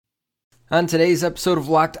On today's episode of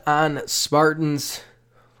Locked On Spartans,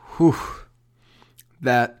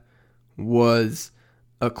 that was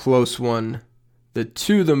a close one. The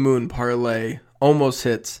To The Moon parlay almost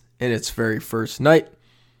hits in its very first night.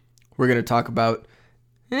 We're going to talk about,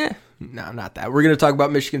 not that. We're going to talk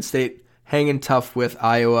about Michigan State hanging tough with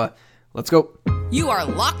Iowa. Let's go. You are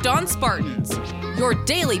Locked On Spartans, your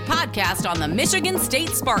daily podcast on the Michigan State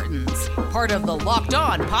Spartans, part of the Locked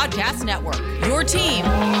On Podcast Network, your team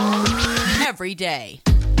every day.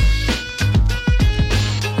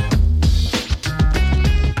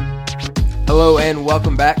 Hello and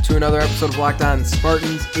welcome back to another episode of Locked On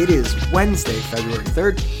Spartans. It is Wednesday, February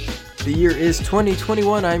 3rd. The year is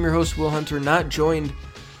 2021. I'm your host, Will Hunter, not joined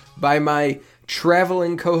by my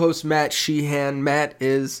traveling co-host, Matt Sheehan. Matt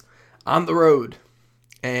is on the road,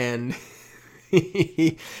 and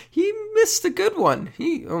he missed a good one.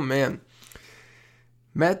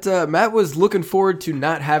 Matt was looking forward to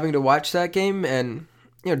not having to watch that game, and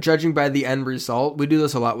judging by the end result, we do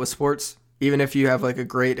this a lot with sports. Even if you have like a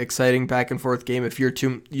great, exciting back and forth game, if your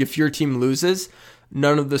team loses,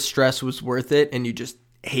 none of the stress was worth it, and you just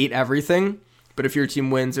hate everything. But if your team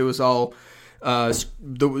wins, it was all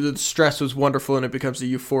the stress was wonderful, and it becomes a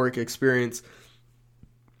euphoric experience.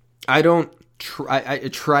 I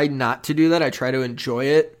try not to do that. I try to enjoy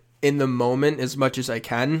it in the moment as much as I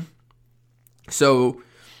can. So,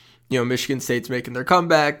 Michigan State's making their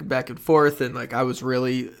comeback, back and forth, and I was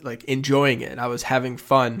really enjoying it. I was having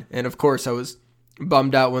fun, and of course I was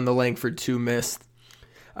bummed out when the Langford 2 missed.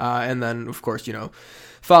 And then, of course,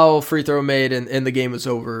 foul, free throw made, and the game was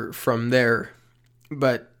over from there.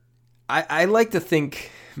 But I like to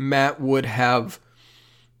think Matt would have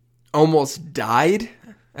almost died.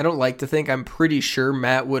 I don't like to think. I'm pretty sure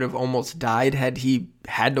Matt would have almost died had he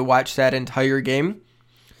had to watch that entire game.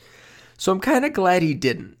 So I'm kind of glad he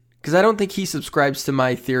didn't, because I don't think he subscribes to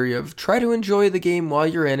my theory of try to enjoy the game while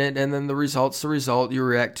you're in it, and then the result's the result. You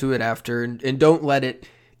react to it after, and don't let it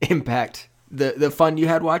impact the fun you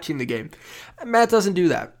had watching the game. Matt doesn't do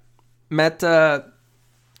that. Matt's a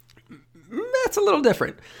little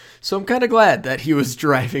different. So I'm kind of glad that he was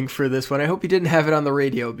driving for this one. I hope he didn't have it on the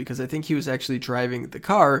radio, because I think he was actually driving the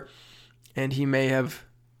car, and he may have,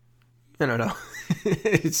 I don't know,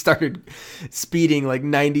 it started speeding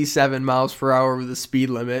 97 miles per hour with the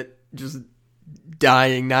speed limit, just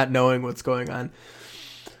dying, not knowing what's going on.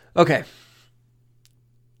 Okay.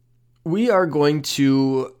 We are going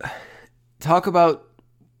to talk about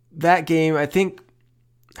that game. I think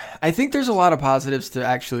there's a lot of positives to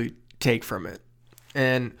actually take from it.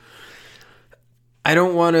 And I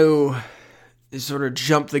don't want to sort of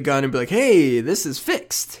jump the gun and be like, hey, this is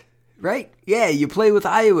fixed, right? Yeah, you play with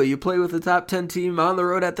Iowa, you play with the top 10 team on the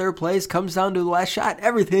road at their place, comes down to the last shot,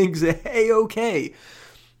 everything's A-okay.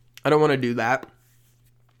 I don't want to do that.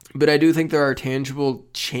 But I do think there are tangible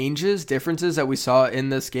changes, differences that we saw in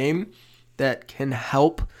this game that can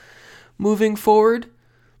help moving forward.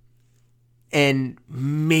 And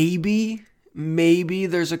maybe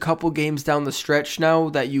there's a couple games down the stretch now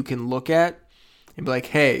that you can look at and be like,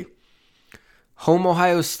 hey, home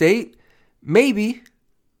Ohio State, maybe.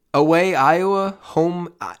 Away Iowa,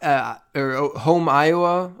 home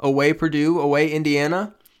Iowa, away Purdue, away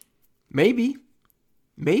Indiana, maybe.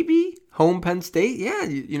 Home Penn State, yeah.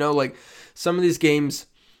 Some of these games,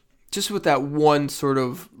 just with that one sort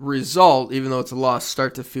of result, even though it's a loss,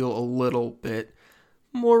 start to feel a little bit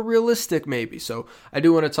more realistic maybe. So I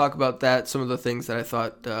do want to talk about that, some of the things that I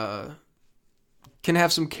thought can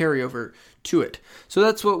have some carryover to it. So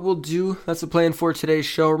that's what we'll do. That's the plan for today's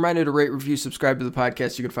show. Reminder to rate, review, subscribe to the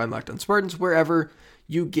podcast. You can find Locked On Spartans wherever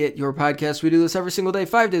you get your podcasts. We do this every single day,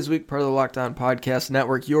 5 days a week, part of the Locked On Podcast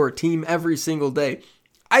Network, your team every single day.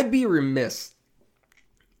 I'd be remiss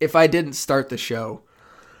if I didn't start the show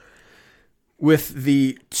with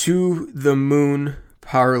the To The Moon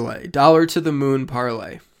parlay, $1 to the moon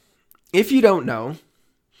parlay. If you don't know,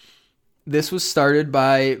 this was started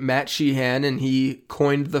by Matt Sheehan, and he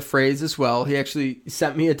coined the phrase as well. He actually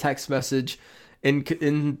sent me a text message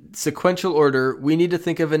in sequential order. We need to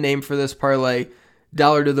think of a name for this parlay,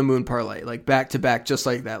 $1 to the moon parlay, back to back, just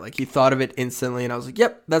like that. He thought of it instantly, and I was like,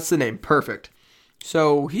 yep, that's the name. Perfect.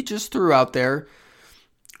 So he just threw out there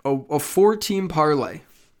a 4-team parlay.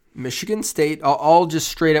 Michigan State, all just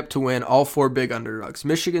straight up to win, all 4 big underdogs.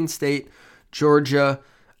 Michigan State, Georgia,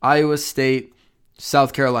 Iowa State,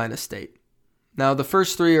 South Carolina State. Now, the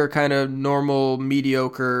first 3 are kind of normal,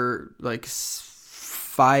 mediocre,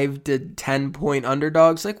 5 to 10 point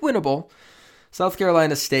underdogs, winnable. South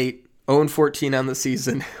Carolina State, 0-14 on the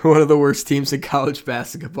season, one of the worst teams in college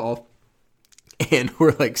basketball, and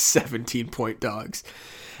we're 17 point dogs.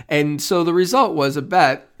 And so the result was a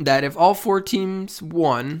bet that if all 4 teams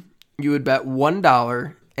won, you would bet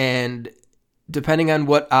 $1, and depending on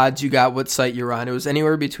what odds you got, what site you're on, it was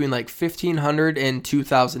anywhere between like $1,500 and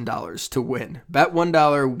 $2,000 to win. Bet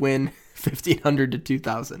 $1, win $1,500 to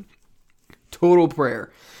 $2,000. Total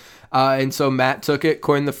prayer. And so Matt took it,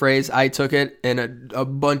 coined the phrase, I took it, and a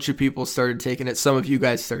bunch of people started taking it. Some of you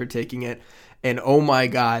guys started taking it. And oh my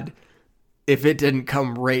God, if it didn't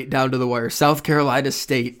come right down to the wire. South Carolina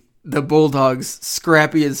State, the Bulldogs,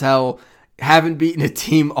 scrappy as hell, haven't beaten a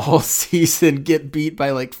team all season, get beat by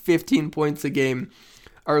like 15 points a game,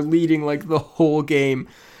 are leading like the whole game,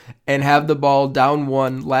 and have the ball down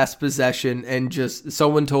 1 last possession, and just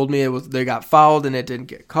someone told me they got fouled and it didn't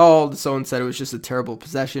get called. Someone said it was just a terrible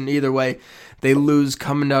possession. Either way, they lose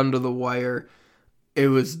coming down to the wire. It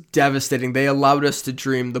was devastating. They allowed us to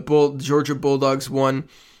dream. The Georgia Bulldogs won.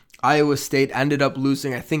 Iowa State ended up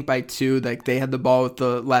losing, I think, by 2. Like, they had the ball with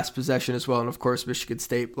the last possession as well, and of course Michigan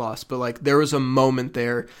State lost. But like, there was a moment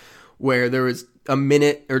there where there was a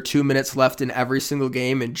minute or 2 minutes left in every single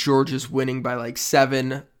game, and Georgia's winning by like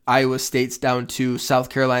 7. Iowa State's down 2. South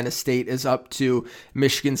Carolina State is up 2.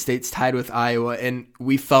 Michigan State's tied with Iowa, and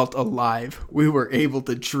we felt alive. We were able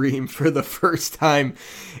to dream for the first time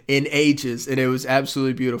in ages, and it was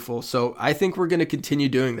absolutely beautiful. So I think we're going to continue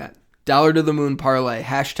doing that. Dollar to the moon parlay.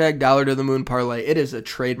 Hashtag dollar to the moon parlay. It is a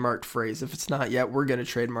trademarked phrase. If it's not yet, we're going to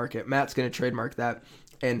trademark it. Matt's going to trademark that.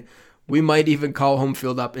 And we might even call Home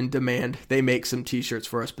Field up and demand they make some t-shirts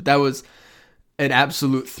for us. But that was an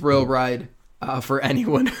absolute thrill ride for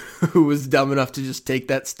anyone who was dumb enough to just take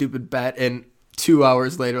that stupid bet. And 2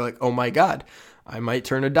 hours later, like, oh my God, I might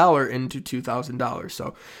turn $1 into $2,000.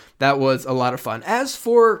 So that was a lot of fun. As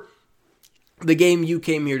for the game you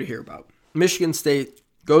came here to hear about, Michigan State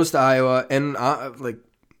goes to Iowa, and like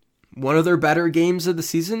one of their better games of the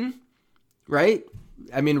season, right?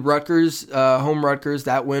 I mean, Rutgers, home Rutgers,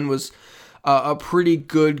 that win was a pretty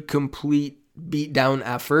good, complete beatdown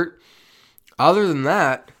effort. Other than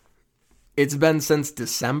that, it's been since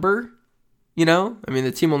December, you know? I mean,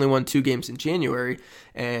 the team only won 2 games in January,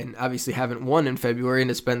 and obviously haven't won in February,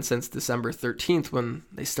 and it's been since December 13th when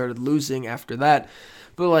they started losing after that.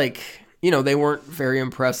 But like, you know, they weren't very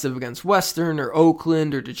impressive against Western or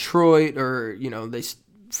Oakland or Detroit, or, you know, they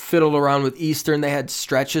fiddled around with Eastern. They had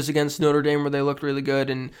stretches against Notre Dame where they looked really good,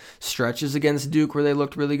 and stretches against Duke where they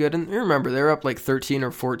looked really good. And remember, they were up like 13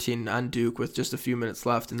 or 14 on Duke with just a few minutes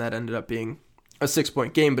left, and that ended up being a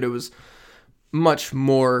 6-point game, but it was much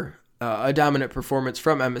more a dominant performance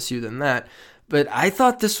from MSU than that. But I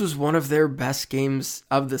thought this was one of their best games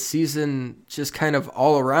of the season, just kind of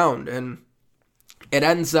all around. And it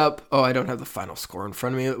ends up, I don't have the final score in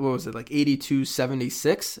front of me. What was it, like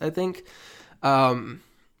 82-76, I think?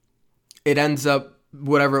 It ends up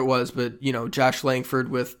whatever it was, but, you know, Josh Langford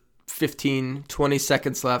with 20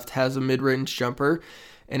 seconds left has a mid-range jumper.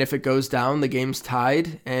 And if it goes down, the game's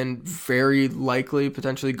tied and very likely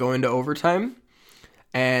potentially going to overtime.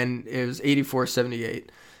 And it was 84-78.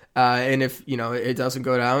 And if, you know, it doesn't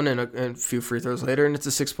go down, and a few free throws later, and it's a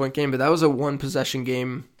 6-point game. But that was a 1-possession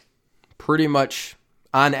game pretty much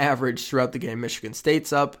on average throughout the game. Michigan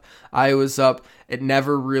State's up, Iowa's up. It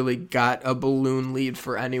never really got a balloon lead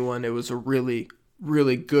for anyone. It was a really,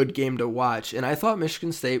 really good game to watch. And I thought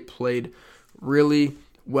Michigan State played really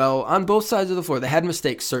well on both sides of the floor. They had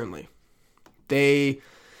mistakes, certainly. They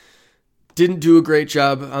didn't do a great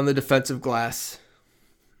job on the defensive glass.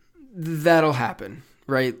 That'll happen,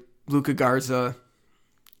 right? Luka Garza,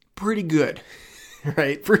 pretty good,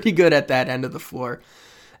 right? Pretty good at that end of the floor.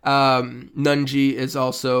 Nunji is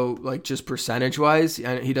also, like, just percentage-wise,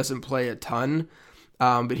 and he doesn't play a ton,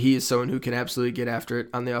 but he is someone who can absolutely get after it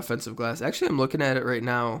on the offensive glass. Actually, I'm looking at it right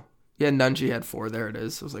now. Yeah, Nunji had 4. There it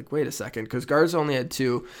is. I was like, wait a second, because Garza only had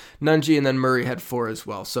 2. Nunji and then Murray had 4 as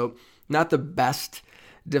well. So not the best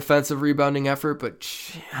defensive rebounding effort, but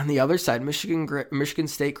on the other side, Michigan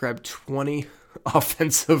State grabbed 20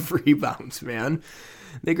 offensive rebounds, man.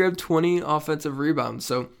 They grabbed 20 offensive rebounds.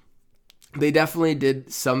 So they definitely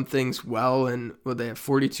did some things well, and they had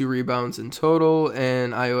 42 rebounds in total,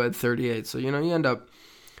 and Iowa had 38. So, you know, you end up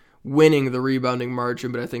winning the rebounding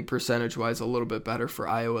margin, but I think percentage-wise a little bit better for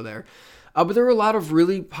Iowa there. But there were a lot of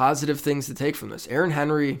really positive things to take from this. Aaron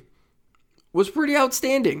Henry was pretty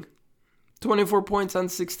outstanding. 24 points on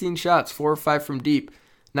 16 shots, 4 or 5 from deep,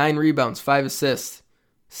 9 rebounds, 5 assists,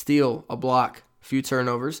 steal, a block, a few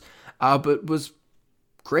turnovers, but was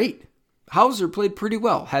great. Hauser played pretty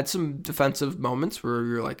well. Had some defensive moments where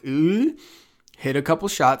you're like, ooh. Hit a couple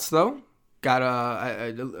shots, though. Got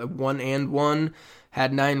a 1-and-1.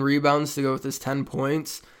 Had 9 rebounds to go with his 10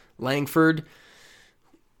 points. Langford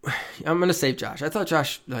I'm going to save Josh. I thought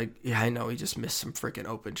Josh, I know he just missed some freaking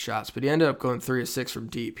open shots, but he ended up going 3 of 6 from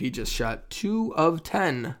deep. He just shot 2 of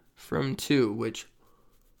 10 from 2, which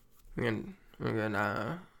we're going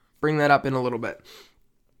to bring that up in a little bit.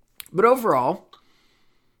 But overall,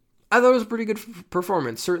 I thought it was a pretty good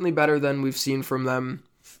performance. Certainly better than we've seen from them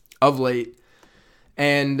of late.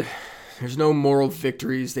 And there's no moral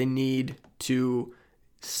victories. They need to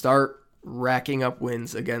start racking up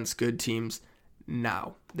wins against good teams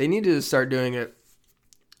now. They need to start doing it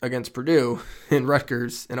against Purdue and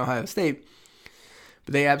Rutgers and Ohio State.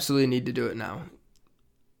 But they absolutely need to do it now.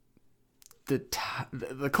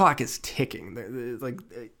 The clock is ticking.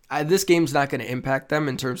 This game's not going to impact them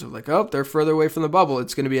in terms of they're further away from the bubble.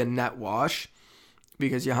 It's going to be a net wash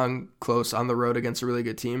because you hung close on the road against a really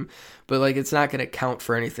good team. But it's not going to count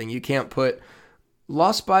for anything. You can't put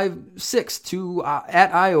lost by 6 to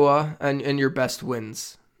at Iowa and your best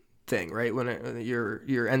wins thing, right? When your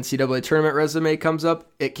NCAA tournament resume comes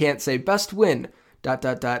up, it can't say best win ...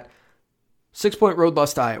 6-point road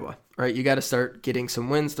loss to Iowa. Right, you got to start getting some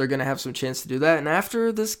wins. They're going to have some chance to do that. And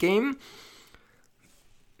after this game,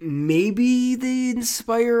 maybe they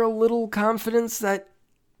inspire a little confidence that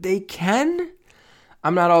they can.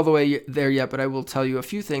 I'm not all the way there yet, but I will tell you a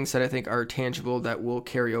few things that I think are tangible that will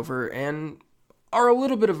carry over and are a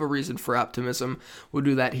little bit of a reason for optimism. We'll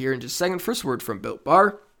do that here in just a second. First word from Built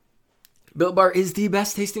Bar. Built Bar is the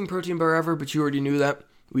best tasting protein bar ever, but you already knew that.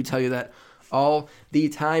 We tell you that all the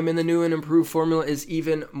time, and the new and improved formula is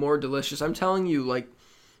even more delicious. I'm telling you,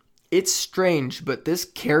 it's strange, but this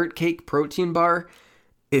carrot cake protein bar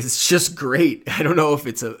is just great. I don't know if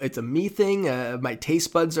it's a me thing. My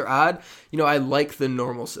taste buds are odd. I like the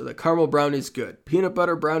normal. So the caramel brownie is good. Peanut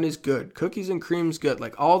butter brownie is good. Cookies and cream is good.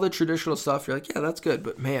 All the traditional stuff, you're yeah, that's good.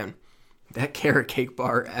 But man, that carrot cake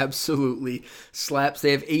bar absolutely slaps.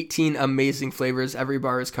 They have 18 amazing flavors. Every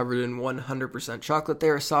bar is covered in 100% chocolate. They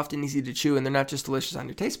are soft and easy to chew, and they're not just delicious on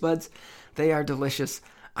your taste buds. They are delicious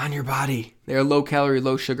on your body. They are low calorie,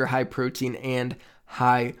 low sugar, high protein, and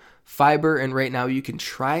high fiber. And right now you can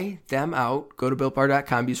try them out. Go to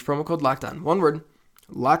BuiltBar.com. Use promo code LOCKEDON. One word,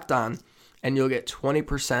 LOCKEDON, and you'll get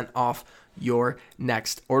 20% off your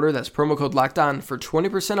next order. That's promo code LOCKEDON for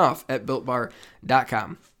 20% off at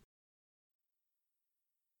BuiltBar.com.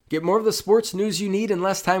 Get more of the sports news you need in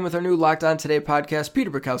less time with our new Locked On Today podcast.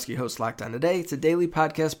 Peter Bukowski hosts Locked On Today. It's a daily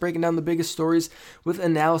podcast breaking down the biggest stories with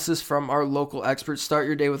analysis from our local experts. Start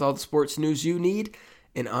your day with all the sports news you need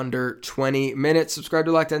in under 20 minutes. Subscribe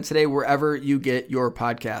to Locked On Today wherever you get your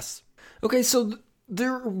podcasts. Okay, so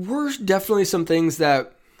there were definitely some things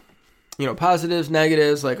that, positives,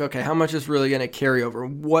 negatives, okay, how much is really going to carry over?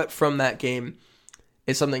 What from that game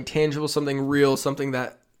is something tangible, something real, something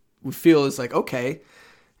that we feel is okay,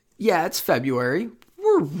 yeah, it's February.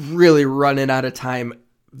 We're really running out of time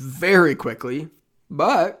very quickly,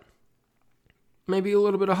 but maybe a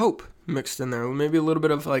little bit of hope mixed in there. Maybe a little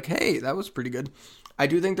bit of hey, that was pretty good. I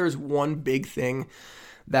do think there's one big thing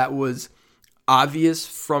that was obvious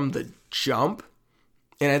from the jump,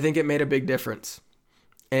 and I think it made a big difference.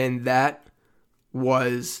 And that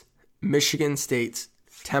was Michigan State's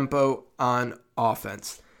tempo on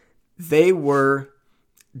offense. They were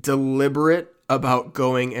deliberate about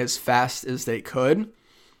going as fast as they could.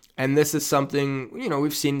 And this is something,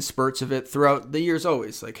 we've seen spurts of it throughout the years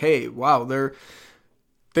always. Hey, wow,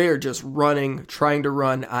 they are just running, trying to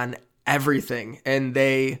run on everything. And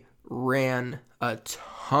they ran a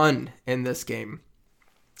ton in this game.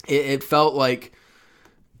 It felt like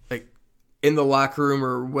in the locker room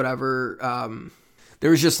or whatever, there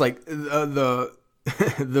was just the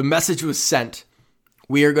message was sent.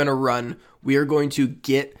 We are going to run. We are going to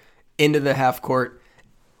get into the half court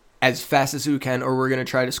as fast as we can, or we're going to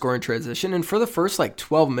try to score in transition. And for the first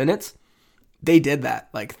 12 minutes, they did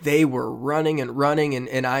that. They were running,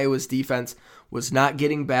 and Iowa's defense was not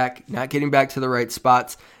getting back to the right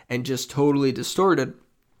spots and just totally distorted.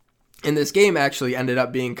 And this game actually ended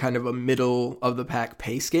up being kind of a middle of the pack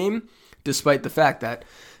pace game, despite the fact that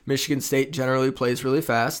Michigan State generally plays really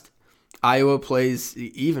fast. Iowa plays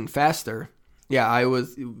even faster. Yeah,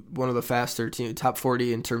 Iowa's one of the faster teams, top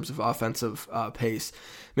 40 in terms of offensive pace.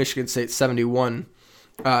 Michigan State 71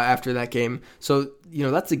 after that game. So,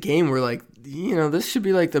 that's a game where this should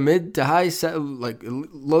be the mid to high,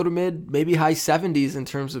 low to mid, maybe high 70s in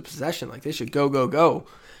terms of possession. They should go.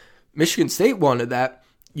 Michigan State wanted that.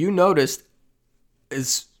 You noticed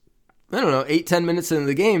is, 8-10 minutes into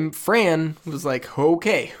the game, Fran was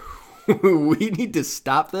okay, we need to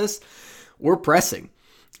stop this. We're pressing.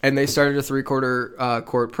 And they started a three-quarter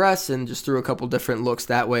court press and just threw a couple different looks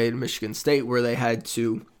that way to Michigan State, where they had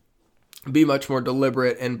to be much more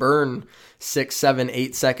deliberate and burn 6, 7,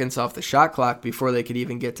 8 seconds off the shot clock before they could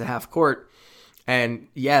even get to half court. And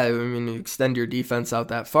yeah, I mean, you extend your defense out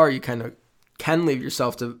that far, you kind of can leave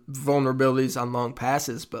yourself to vulnerabilities on long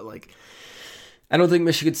passes. But like, I don't think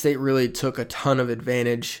Michigan State really took a ton of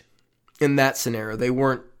advantage in that scenario. They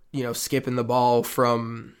weren't, skipping the ball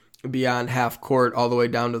from beyond half court all the way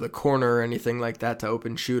down to the corner or anything like that to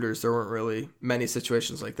open shooters. There weren't really many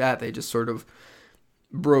situations like that. They just sort of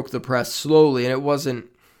broke the press slowly, and it wasn't,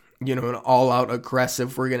 an all-out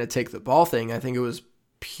aggressive, we're going to take the ball thing. I think it was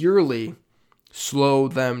purely slow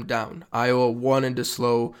them down. Iowa wanted to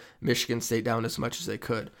slow Michigan State down as much as they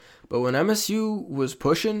could. But when MSU was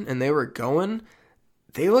pushing and they were going,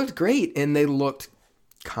 they looked great, and they looked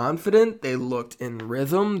confident, they looked in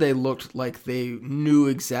rhythm, they looked like they knew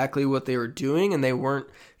exactly what they were doing, and they weren't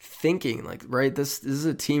thinking. Like, right, this is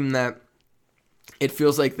a team that it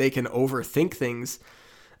feels like they can overthink things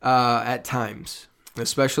at times,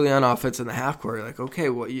 especially on offense in the half court. You're like, okay,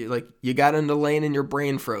 well, you got into the lane and your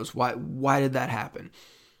brain froze. Why did that happen?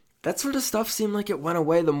 That sort of stuff seemed like it went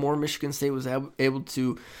away the more Michigan State was able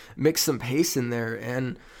to mix some pace in there,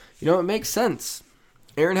 and it makes sense.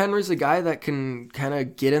 Aaron Henry's a guy that can kind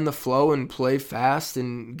of get in the flow and play fast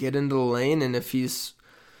and get into the lane, and if he's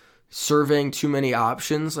surveying too many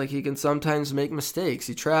options, like, he can sometimes make mistakes.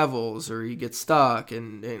 He travels or he gets stuck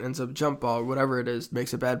and ends up jump ball or whatever it is,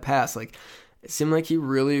 makes a bad pass. Like, it seemed like he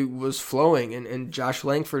really was flowing, and Josh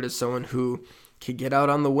Langford is someone who can get out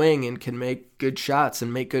on the wing and can make good shots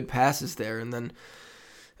and make good passes there. And then,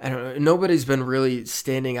 I don't know, nobody's been really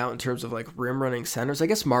standing out in terms of like rim running centers. I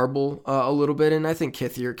guess Marble a little bit, and I think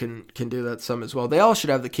Kithier can do that some as well. They all should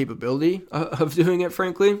have the capability of doing it,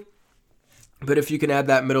 frankly. But if you can add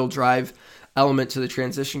that middle drive element to the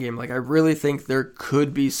transition game, like, I really think there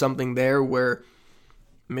could be something there where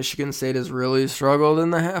Michigan State has really struggled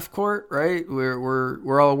in the half court, right?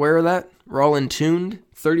 We're all aware of that. We're all in tuned.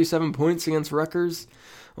 37 points against Rutgers.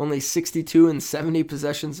 Only 62 and 70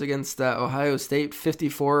 possessions against Ohio State,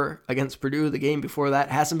 54 against Purdue. The game before that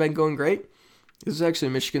hasn't been going great. This is actually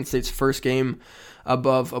Michigan State's first game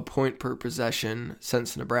above a point per possession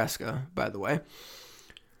since Nebraska, by the way.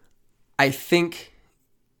 I think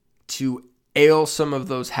to ail some of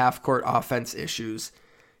those half-court offense issues,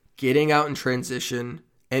 getting out in transition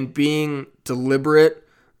and being deliberate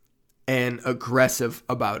and aggressive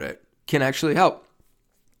about it can actually help.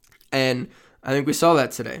 And I think we saw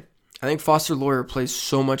that today. I think Foster Loyer plays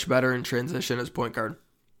so much better in transition as point guard.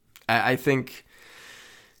 I think,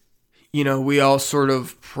 we all sort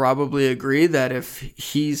of probably agree that if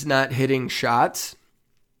he's not hitting shots,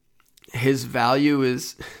 his value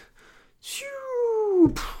is,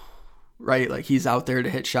 right? Like, he's out there to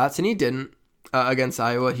hit shots, and he didn't against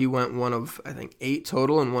Iowa. He went 1 of, I think, 8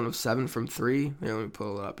 total and 1 of 7 from 3. Let me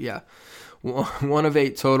pull it up. Yeah. 1 of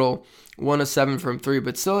 8 total, 1 of 7 from 3,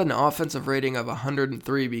 but still had an offensive rating of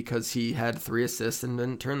 103 because he had 3 assists and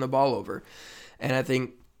didn't turn the ball over. And I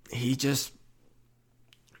think he just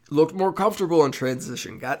looked more comfortable in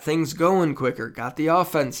transition, got things going quicker, got the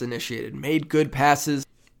offense initiated, made good passes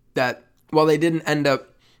that, while they didn't end up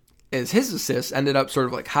as his assists, ended up sort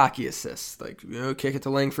of like hockey assists, like, kick it to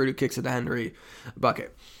Langford, who kicks it to Henry,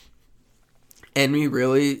 bucket. And he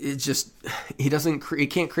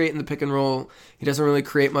can't create in the pick and roll. He doesn't really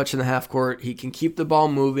create much in the half court. He can keep the ball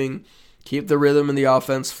moving, keep the rhythm and the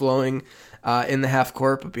offense flowing in the half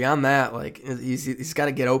court. But beyond that, like, he's got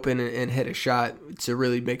to get open and hit a shot to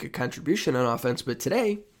really make a contribution on offense. But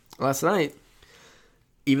last night,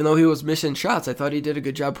 even though he was missing shots, I thought he did a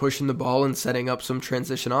good job pushing the ball and setting up some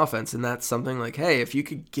transition offense. And that's something like, hey, if you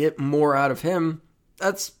could get more out of him,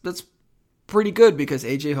 that's pretty good, because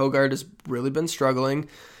AJ Hoggard has really been struggling.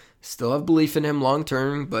 Still have belief in him long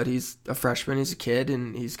term, but he's a freshman, he's a kid,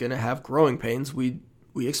 and he's going to have growing pains. We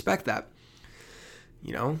expect that.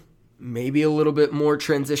 Maybe a little bit more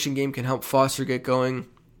transition game can help Foster get going.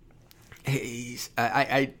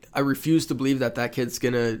 I refuse to believe that kid's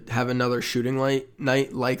going to have another shooting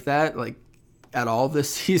night like that, like, at all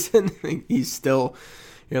this season. He's still,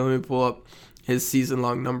 let me pull up his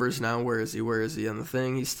season-long numbers now. Where is he on the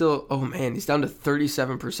thing? He's still, he's down to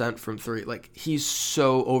 37% from 3. Like, he's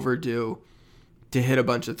so overdue to hit a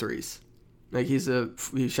bunch of threes. Like, he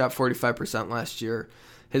shot 45% last year.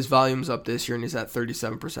 His volume's up this year, and he's at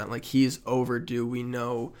 37%. Like, he's overdue. We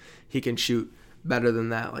know he can shoot better than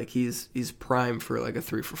that. Like, he's prime for like a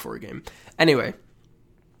 3-for-4 game. Anyway,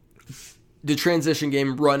 the transition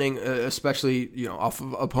game running, especially, off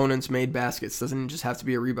of opponents' made baskets, doesn't just have to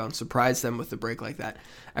be a rebound. Surprise them with a break like that,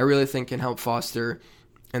 I really think can help Foster,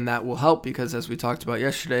 and that will help because, as we talked about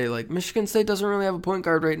yesterday, like, Michigan State doesn't really have a point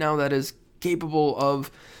guard right now that is capable of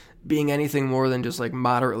being anything more than just like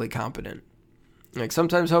moderately competent. Like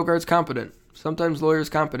sometimes Hogarth's competent, sometimes Lawyer's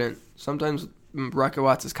competent, sometimes Rocket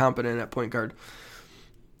Watts is competent at point guard.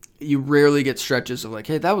 You rarely get stretches of like,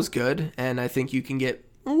 hey, that was good, and I think you can get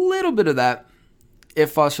a little bit of that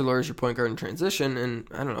if Foster Loyer is your point guard in transition, and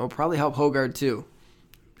I don't know, probably help Hogarth too,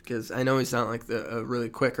 because I know he's not like really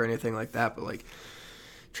quick or anything like that, but like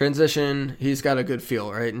transition, he's got a good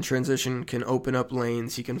feel, right? And transition can open up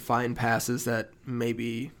lanes. He can find passes that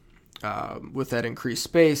maybe with that increased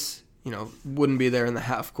space, wouldn't be there in the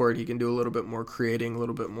half court. He can do a little bit more creating, a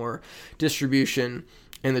little bit more distribution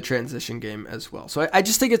in the transition game as well. So I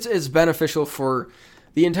just think it's beneficial for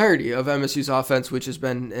the entirety of MSU's offense, which has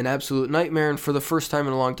been an absolute nightmare. And for the first time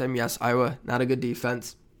in a long time, yes, Iowa, not a good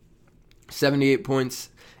defense. 78 points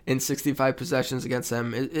in 65 possessions against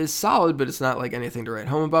them is solid, but it's not like anything to write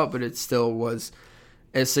home about, but it still was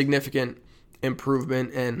a significant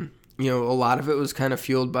improvement. And, a lot of it was kind of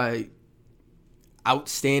fueled by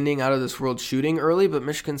outstanding out of this world shooting early, but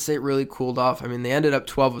Michigan State really cooled off. I mean, they ended up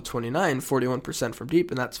 12 of 29, 41% from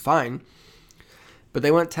deep, and that's fine. But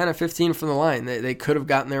they went 10 of 15 from the line. They could have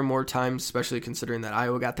gotten there more times, especially considering that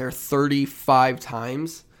Iowa got there 35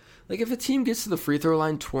 times. Like, if a team gets to the free throw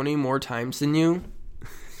line 20 more times than you,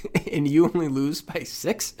 and you only lose by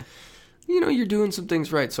 6, you're doing some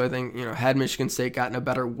things right. So I think, had Michigan State gotten a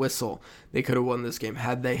better whistle, they could have won this game.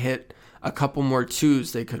 Had they hit a couple more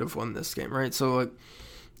twos, they could have won this game, right? So, like,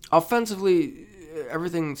 offensively,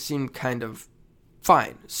 everything seemed kind of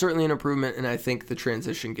fine. Certainly an improvement, and I think the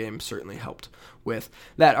transition game certainly helped with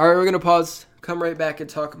that. All right, we're going to pause, come right back, and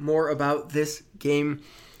talk more about this game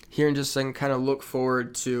here in just a second, kind of look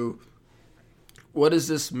forward to what does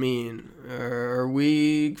this mean? Are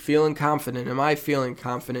we feeling confident? Am I feeling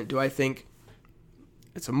confident? Do I think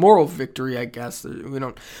it's a moral victory? I guess we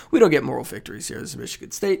don't get moral victories here. This is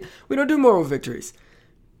Michigan State. We don't do moral victories.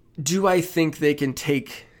 Do I think they can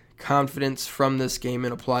take confidence from this game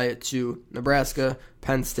and apply it to Nebraska,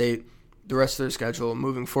 Penn State, the rest of their schedule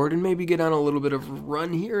moving forward, and maybe get on a little bit of a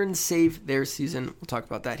run here and save their season? We'll talk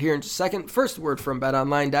about that here in just a second. First word from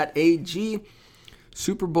betonline.ag.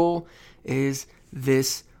 Super Bowl is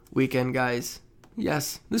this weekend, guys.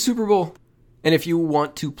 Yes, the Super Bowl. And if you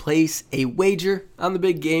want to place a wager on the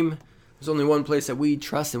big game, there's only one place that we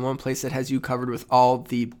trust and one place that has you covered with all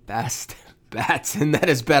the best bets, and that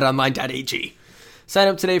is betonline.ag. Sign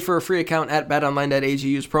up today for a free account at betonline.ag.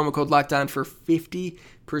 Use promo code LOCKEDON for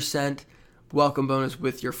 50% welcome bonus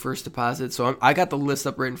with your first deposit. So I got the list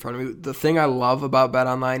up right in front of me. The thing I love about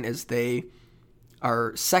BetOnline is they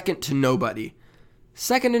are second to nobody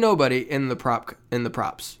in the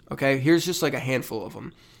props. Okay, here's just like a handful of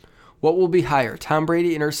them. What will be higher, Tom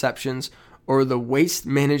Brady interceptions or the Waste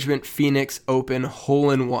Management Phoenix Open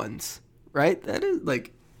hole-in-ones? Right? That is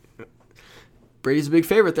like, Brady's a big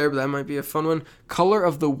favorite there, but that might be a fun one. Color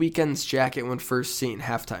of the Weeknd's jacket when first seen,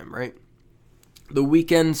 halftime, right? The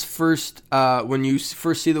Weeknd's first, when you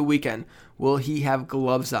first see the Weeknd, will he have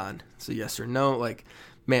gloves on? So yes or no? Like,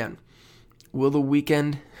 man, will the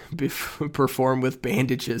Weeknd perform with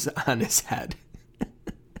bandages on his head?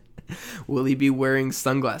 Will he be wearing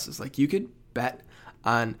sunglasses? Like, you could bet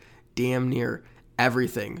on damn near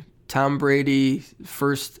everything. Tom Brady,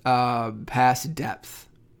 first pass depth,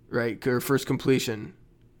 right? Or first completion,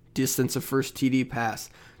 distance of first TD pass,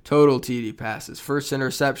 total TD passes, first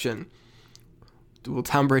interception. Will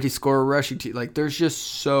Tom Brady score a rushing TD? Like, there's just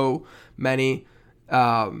so many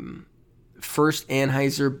first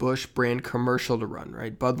Anheuser-Busch brand commercial to run,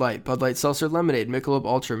 right? Bud Light Seltzer Lemonade, Michelob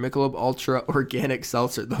Ultra Organic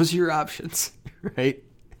Seltzer. Those are your options, right?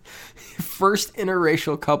 First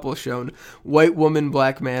interracial couple shown, white woman,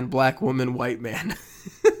 black man, black woman, white man.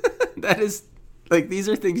 That is, like, these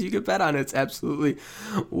are things you could bet on. It's absolutely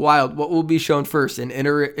wild. What will be shown first in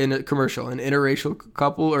a commercial, an interracial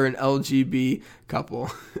couple or an LGBT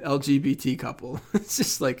couple? It's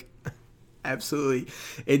just like absolutely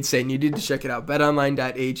insane. You need to check it out.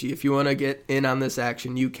 BetOnline.ag. If you want to get in on this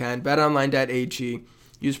action, you can. BetOnline.ag.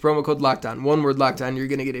 Use promo code LOCKEDON. One word LOCKEDON. You're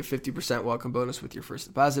going to get a 50% welcome bonus with your first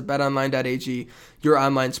deposit. BetOnline.ag. Your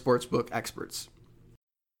online sportsbook experts.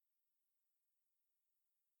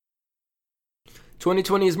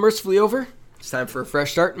 2020 is mercifully over. It's time for a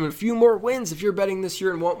fresh start and a few more wins. If you're betting this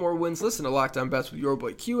year and want more wins, listen to Locked On Bets with your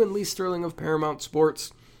boy Q and Lee Sterling of Paramount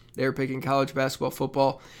Sports. They're picking college basketball,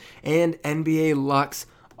 football, and NBA locks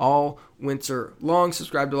all winter long.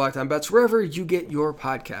 Subscribe to Locked On Bets wherever you get your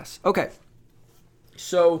podcasts. Okay,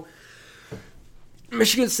 so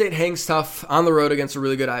Michigan State hangs tough on the road against a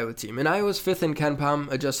really good Iowa team. And Iowa's fifth in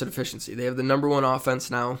KenPom adjusted efficiency. They have the number one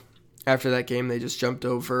offense now. After that game, they just jumped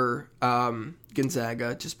over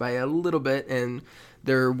Gonzaga just by a little bit, and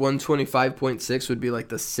Their 125.6 would be like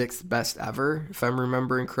the 6th best ever, if I'm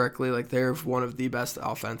remembering correctly. Like, they're one of the best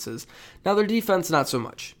offenses. Now, their defense, not so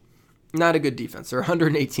much. Not a good defense. They're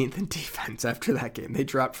 118th in defense after that game. They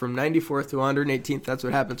dropped from 94th to 118th. That's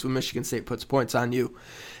what happens when Michigan State puts points on you.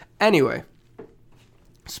 Anyway,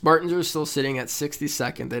 Spartans are still sitting at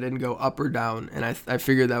 62nd. They didn't go up or down, and I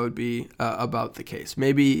figured that would be about the case.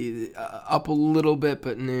 Maybe up a little bit,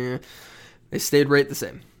 but nah, they stayed right the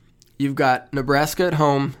same. You've got Nebraska at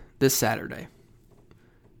home this Saturday.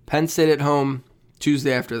 Penn State at home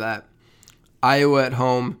Tuesday after that. Iowa at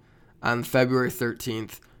home on February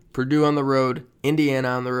 13th. Purdue on the road, Indiana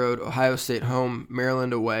on the road, Ohio State home,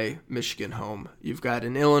 Maryland away, Michigan home. You've got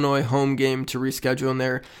an Illinois home game to reschedule in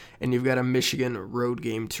there, and you've got a Michigan road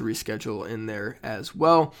game to reschedule in there as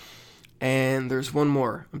well. And there's one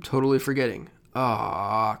more I'm totally forgetting.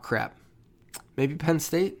 Ah, crap. Maybe Penn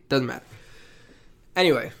State? Doesn't matter.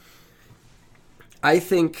 Anyway, I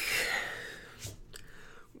think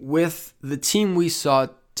with the team we saw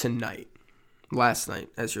last night,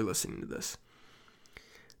 as you're listening to this,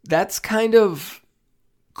 that's kind of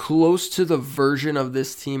close to the version of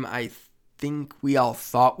this team I think we all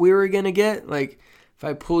thought we were going to get. Like, if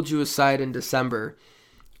I pulled you aside in December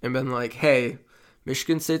and been like, hey,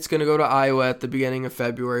 Michigan State's going to go to Iowa at the beginning of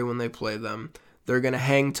February when they play them. They're going to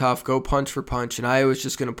hang tough, go punch for punch, and Iowa's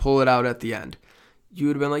just going to pull it out at the end. You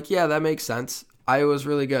would have been like, yeah, that makes sense. Iowa's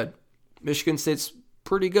really good. Michigan State's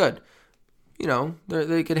pretty good. You know,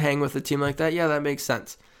 they could hang with a team like that. Yeah, that makes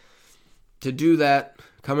sense. To do that,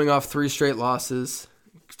 coming off 3 straight losses,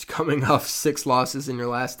 coming off 6 losses in your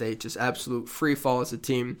last 8, just absolute free fall as a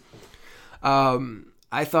team,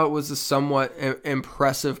 I thought was a somewhat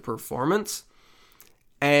impressive performance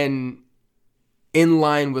and in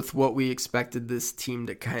line with what we expected this team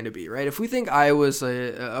to kind of be, right? If we think Iowa's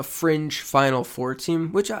a fringe Final Four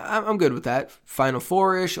team, which I'm good with that, Final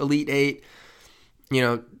Four-ish, Elite 8, you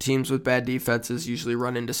know, teams with bad defenses usually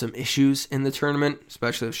run into some issues in the tournament,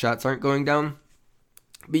 especially if shots aren't going down.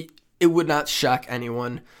 But it would not shock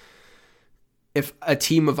anyone if a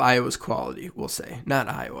team of Iowa's quality, we'll say, not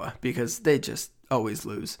Iowa, because they just always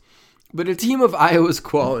lose, but a team of Iowa's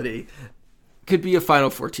quality could be a Final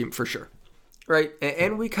Four team for sure, right?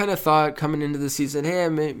 And we kind of thought coming into the season, hey,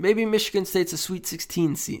 maybe Michigan State's a Sweet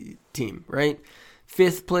 16 team, right?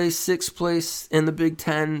 5th place, 6th place in the Big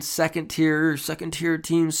Ten, second tier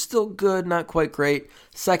teams, still good, not quite great.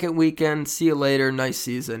 Second weekend, see you later, nice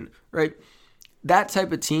season, right? That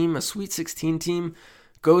type of team, a Sweet 16 team,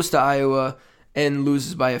 goes to Iowa and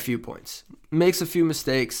loses by a few points. Makes a few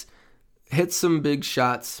mistakes, hits some big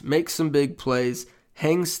shots, makes some big plays,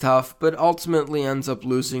 hangs tough, but ultimately ends up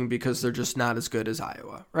losing because they're just not as good as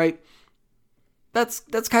Iowa, right? That's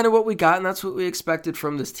kind of what we got, and that's what we expected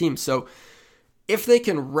from this team. So if they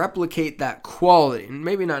can replicate that quality, and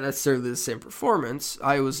maybe not necessarily the same performance,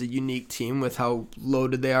 Iowa's a unique team with how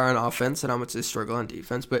loaded they are on offense and how much they struggle on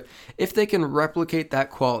defense, but if they can replicate that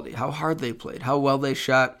quality, how hard they played, how well they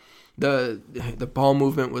shot, the ball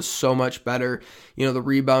movement was so much better, you know, the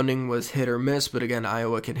rebounding was hit or miss, but again,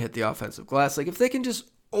 Iowa can hit the offensive glass. Like, if they can just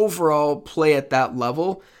overall play at that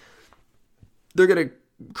level, they're going to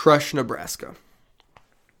crush Nebraska.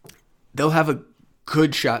 They'll have a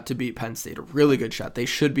good shot to beat Penn State, a really good shot. They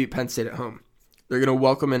should beat Penn State at home. They're going to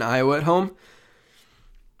welcome in Iowa at home.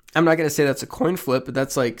 I'm not going to say that's a coin flip, but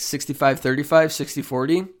that's like 65-35,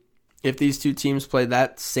 60-40. If these two teams play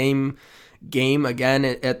that same game again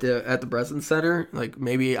at the Breslin Center, like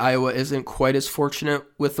maybe Iowa isn't quite as fortunate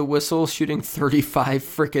with the whistle, shooting 35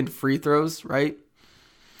 freaking free throws, right?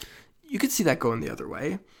 You could see that going the other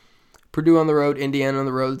way. Purdue on the road, Indiana on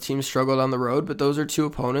the road. The team struggled on the road, but those are two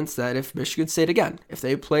opponents that if Michigan State, again, if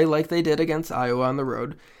they play like they did against Iowa on the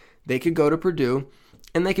road, they could go to Purdue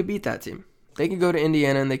and they could beat that team. They can go to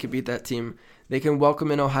Indiana and they could beat that team. They can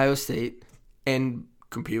welcome in Ohio State and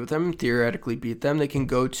compete with them and theoretically beat them. They can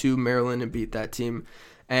go to Maryland and beat that team,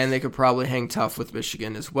 and they could probably hang tough with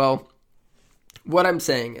Michigan as well. What I'm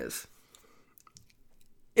saying is,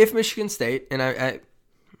 if Michigan State, and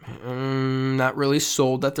I'm not really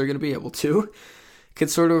sold that they're going to be able to, could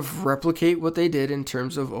sort of replicate what they did in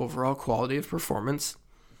terms of overall quality of performance,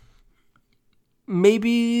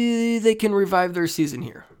 maybe they can revive their season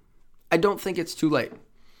here. I don't think it's too late.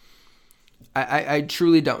 I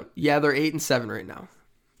truly don't. Yeah, they're 8-7 right now.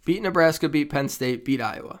 Beat Nebraska, beat Penn State, beat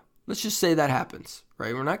Iowa. Let's just say that happens,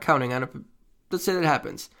 right? We're not counting on it, but let's say that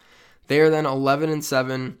happens. They are then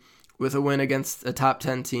 11-7 with a win against a top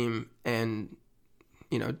 10 team, and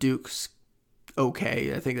you know, Duke's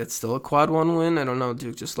okay. I think that's still a quad 1 win. I don't know.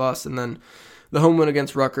 Duke just lost. And then the home win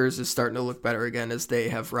against Rutgers is starting to look better again as they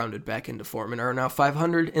have rounded back into form and are now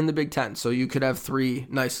 500 in the Big Ten. So you could have 3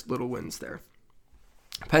 nice little wins there.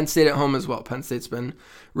 Penn State at home as well. Penn State's been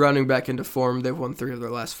rounding back into form. They've won 3 of their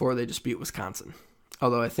last 4. They just beat Wisconsin.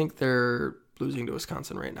 Although I think they're losing to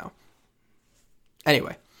Wisconsin right now.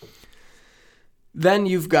 Anyway. Then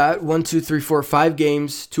you've got 5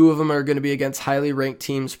 games. 2 of them are going to be against highly ranked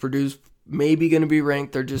teams. Purdue's maybe going to be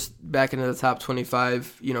ranked. They're just back into the top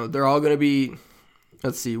 25. They're all going to be,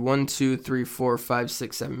 1, 2, 3, 4, 5,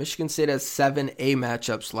 6, 7. Michigan State has 7 A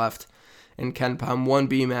matchups left in KenPom, 1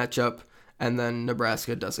 B matchup, and then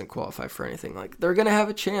Nebraska doesn't qualify for anything. They're going to have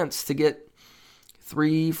a chance to get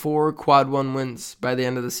 3, 4 quad 1 wins by the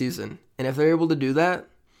end of the season. And if they're able to do that,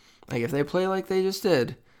 if they play like they just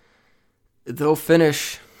did, they'll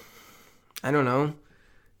finish, 13-10,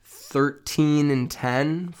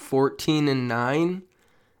 14-9,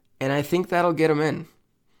 and I think that'll get them in.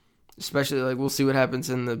 Especially, we'll see what happens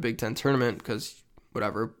in the Big Ten tournament, because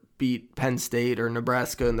beat Penn State or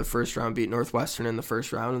Nebraska in the first round, beat Northwestern in the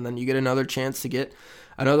first round, and then you get another chance to get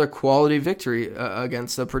another quality victory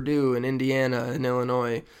against Purdue and Indiana and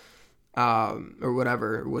Illinois,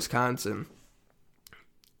 or Wisconsin.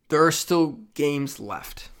 There are still games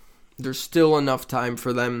left. There's still enough time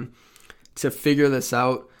for them to figure this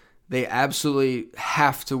out. They absolutely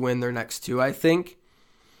have to win their next 2, I think.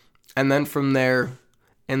 And then from there,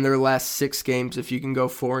 in their last 6 games, if you can go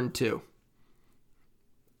 4-2,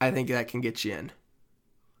 I think that can get you in.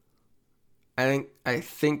 I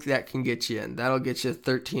think that can get you in. That'll get you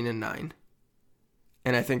 13-9.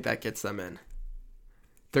 And I think that gets them in.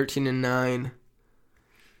 13-9.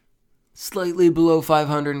 Slightly below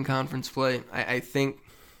 500 in conference play. I think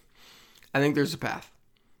there's a path.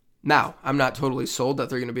 Now, I'm not totally sold that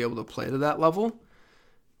they're going to be able to play to that level.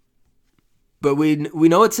 But we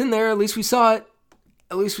know it's in there. At least we saw it.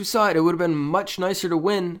 It would have been much nicer to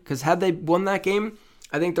win, because had they won that game,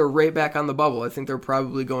 I think they're right back on the bubble. I think they're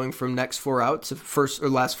probably going from next 4 out to first or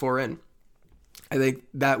last 4 in. I think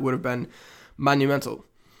that would have been monumental.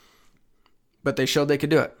 But they showed they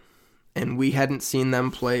could do it. And we hadn't seen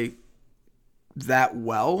them play that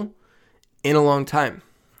well in a long time.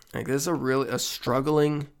 This is a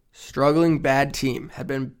struggling bad team. Had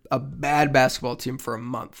been a bad basketball team for a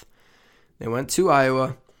month. They went to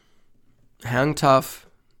Iowa, hung tough,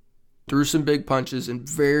 threw some big punches, and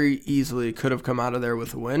very easily could have come out of there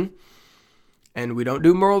with a win. And we don't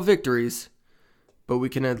do moral victories, but we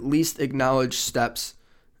can at least acknowledge steps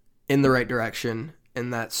in the right direction.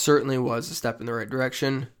 And that certainly was a step in the right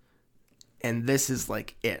direction. And this is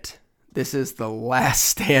it. This is the last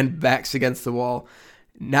stand, backs against the wall.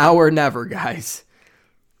 Now or never, guys.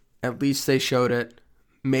 At least they showed it.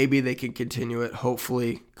 Maybe they can continue it.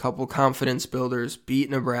 Hopefully, couple confidence builders.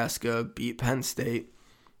 Beat Nebraska, beat Penn State.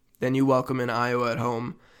 Then you welcome in Iowa at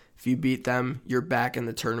home. If you beat them, you're back in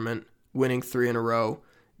the tournament, winning 3 in a row.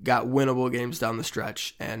 Got winnable games down the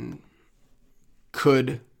stretch and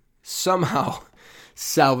could somehow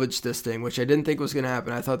salvage this thing, which I didn't think was going to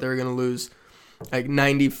happen. I thought they were going to lose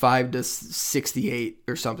 95-68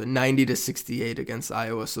 or something, 90-68 against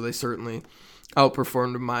Iowa. So they certainly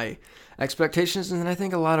outperformed my expectations, and I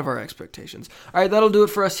think a lot of our expectations. All right, that'll do it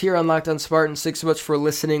for us here on Locked On Spartans. Thanks so much for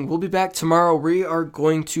listening. We'll be back tomorrow. We are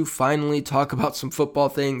going to finally talk about some football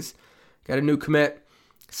things. Got a new commit,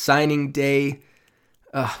 signing day.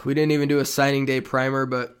 We didn't even do a signing day primer,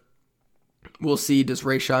 but we'll see. Does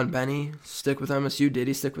Rayshawn Benny stick with MSU? Did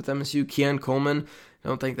he stick with MSU? Keon Coleman, I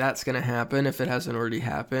don't think that's going to happen if it hasn't already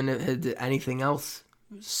happened. Anything else?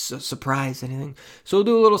 Surprise, anything? So we'll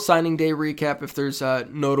do a little signing day recap if there's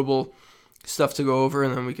notable stuff to go over,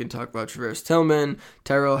 and then we can talk about Traverse Tillman,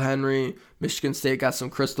 Tyrell Henry. Michigan State got some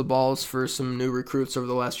crystal balls for some new recruits over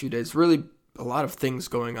the last few days. Really a lot of things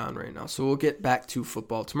going on right now. So we'll get back to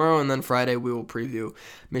football tomorrow, and then Friday we will preview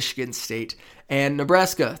Michigan State and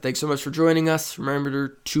Nebraska. Thanks so much for joining us. Remember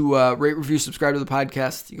to rate, review, subscribe to the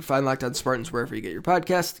podcast. You can find Locked On Spartans wherever you get your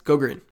podcast. Go Green.